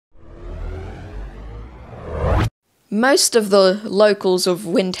Most of the locals of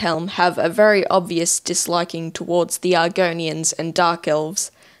Windhelm have a very obvious disliking towards the Argonians and Dark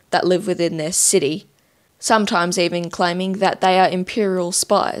Elves that live within their city, sometimes even claiming that they are Imperial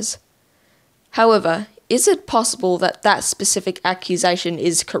spies. However, is it possible that that specific accusation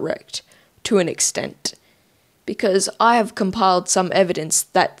is correct, to an extent? Because I have compiled some evidence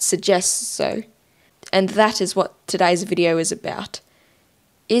that suggests so, and that is what today's video is about.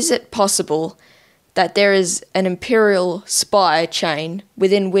 Is it possible that there is an Imperial spy chain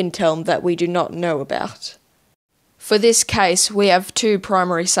within Windhelm that we do not know about? For this case, we have two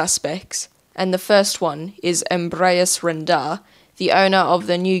primary suspects, and the first one is Ambrosius Rendar, the owner of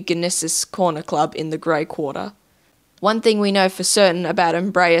the New Genesis Corner Club in the Grey Quarter. One thing we know for certain about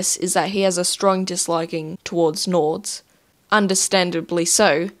Ambrosius is that he has a strong disliking towards Nords. Understandably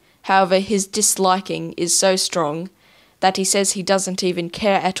so, however, his disliking is so strong that he says he doesn't even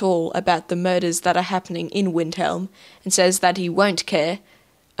care at all about the murders that are happening in Windhelm, and says that he won't care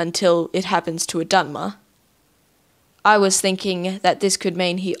until it happens to a Dunmer. I was thinking that this could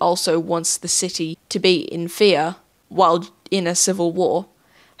mean he also wants the city to be in fear while in a civil war.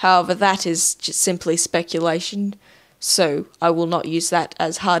 However, that is just simply speculation, so I will not use that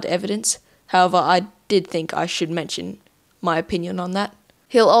as hard evidence. However, I did think I should mention my opinion on that.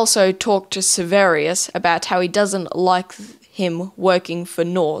 He'll also talk to Severius about how he doesn't like him working for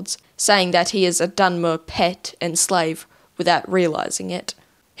Nords, saying that he is a Dunmer pet and slave without realising it.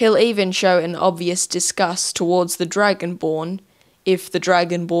 He'll even show an obvious disgust towards the Dragonborn if the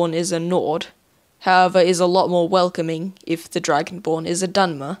Dragonborn is a Nord, however is a lot more welcoming if the Dragonborn is a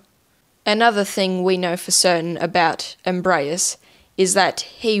Dunmer. Another thing we know for certain about Ambrosius is that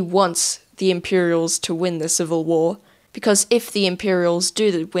he wants the Imperials to win the Civil War, because if the Imperials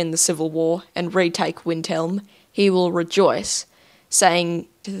do win the Civil War and retake Windhelm, he will rejoice, saying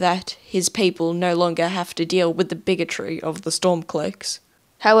that his people no longer have to deal with the bigotry of the Stormcloaks.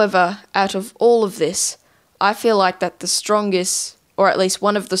 However, out of all of this, I feel like that the strongest, or at least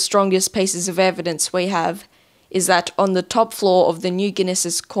one of the strongest pieces of evidence we have, is that on the top floor of the New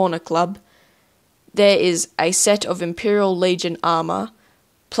Genesis Corner Club, there is a set of Imperial Legion armour,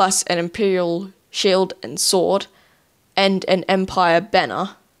 plus an Imperial shield and sword, and an Empire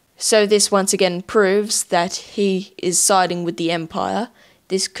banner. So this once again proves that he is siding with the Empire.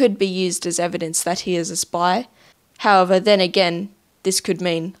 This could be used as evidence that he is a spy. However, then again, this could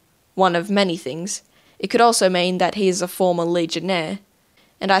mean one of many things. It could also mean that he is a former legionnaire.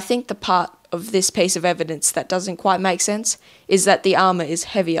 And I think the part of this piece of evidence that doesn't quite make sense is that the armour is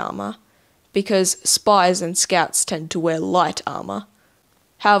heavy armour, because spies and scouts tend to wear light armour.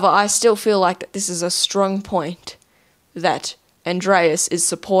 However, I still feel like that this is a strong point that Ambrosius is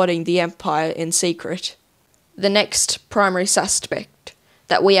supporting the Empire in secret. The next primary suspect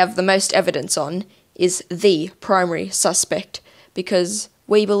that we have the most evidence on is the primary suspect, because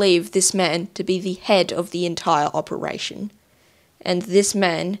we believe this man to be the head of the entire operation. And this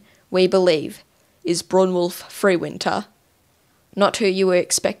man, we believe, is Brunwulf Freewinter. Not who you were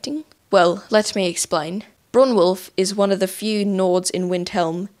expecting? Well, let me explain. Brunwulf is one of the few Nords in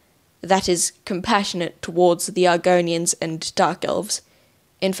Windhelm that is compassionate towards the Argonians and Dark Elves.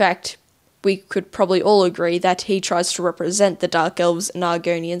 In fact, we could probably all agree that he tries to represent the Dark Elves and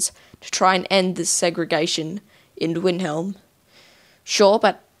Argonians to try and end this segregation in Windhelm. Sure,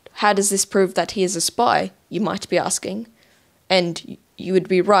 but how does this prove that he is a spy, you might be asking? And you would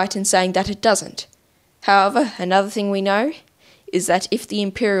be right in saying that it doesn't. However, another thing we know is that if the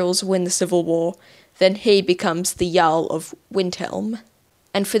Imperials win the Civil War, then he becomes the Jarl of Windhelm.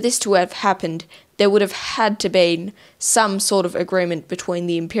 And for this to have happened, there would have had to been some sort of agreement between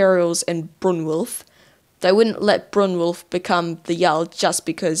the Imperials and Brunwulf. They wouldn't let Brunwulf become the Jarl just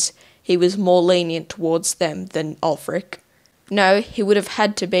because he was more lenient towards them than Ulfric. No, he would have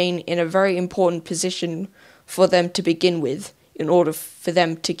had to been in a very important position for them to begin with, in order for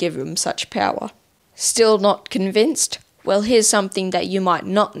them to give him such power. Still not convinced? Well, here's something that you might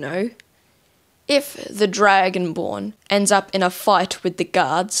not know. If the Dragonborn ends up in a fight with the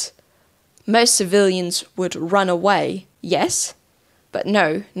guards, most civilians would run away, yes? But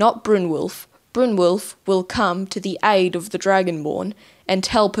no, not Brunwulf. Brunwulf will come to the aid of the Dragonborn and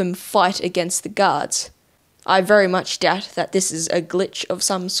help him fight against the guards. I very much doubt that this is a glitch of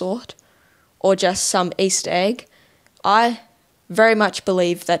some sort, or just some Easter egg. I very much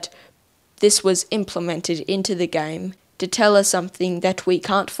believe that this was implemented into the game to tell us something that we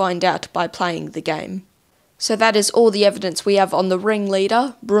can't find out by playing the game. So that is all the evidence we have on the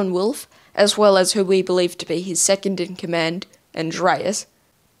ringleader, Brunwulf, as well as who we believe to be his second-in-command, Ambrosius.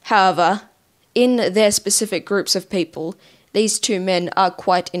 However, in their specific groups of people, these two men are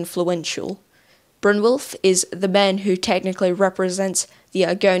quite influential. Brynwulf is the man who technically represents the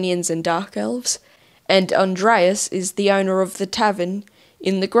Argonians and Dark Elves, and Andreas is the owner of the tavern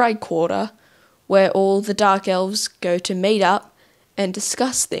in the Grey Quarter, where all the Dark Elves go to meet up and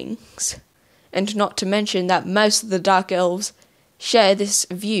discuss things. And not to mention that most of the Dark Elves share this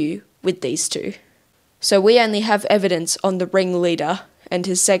view with these two. So we only have evidence on the ringleader and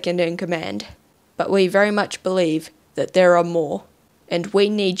his second-in-command, but we very much believe that there are more, and we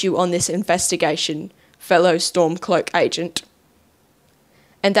need you on this investigation, fellow Stormcloak agent.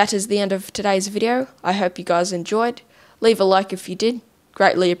 And that is the end of today's video. I hope you guys enjoyed. Leave a like if you did,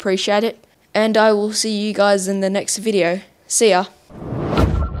 greatly appreciate it, and I will see you guys in the next video. See ya!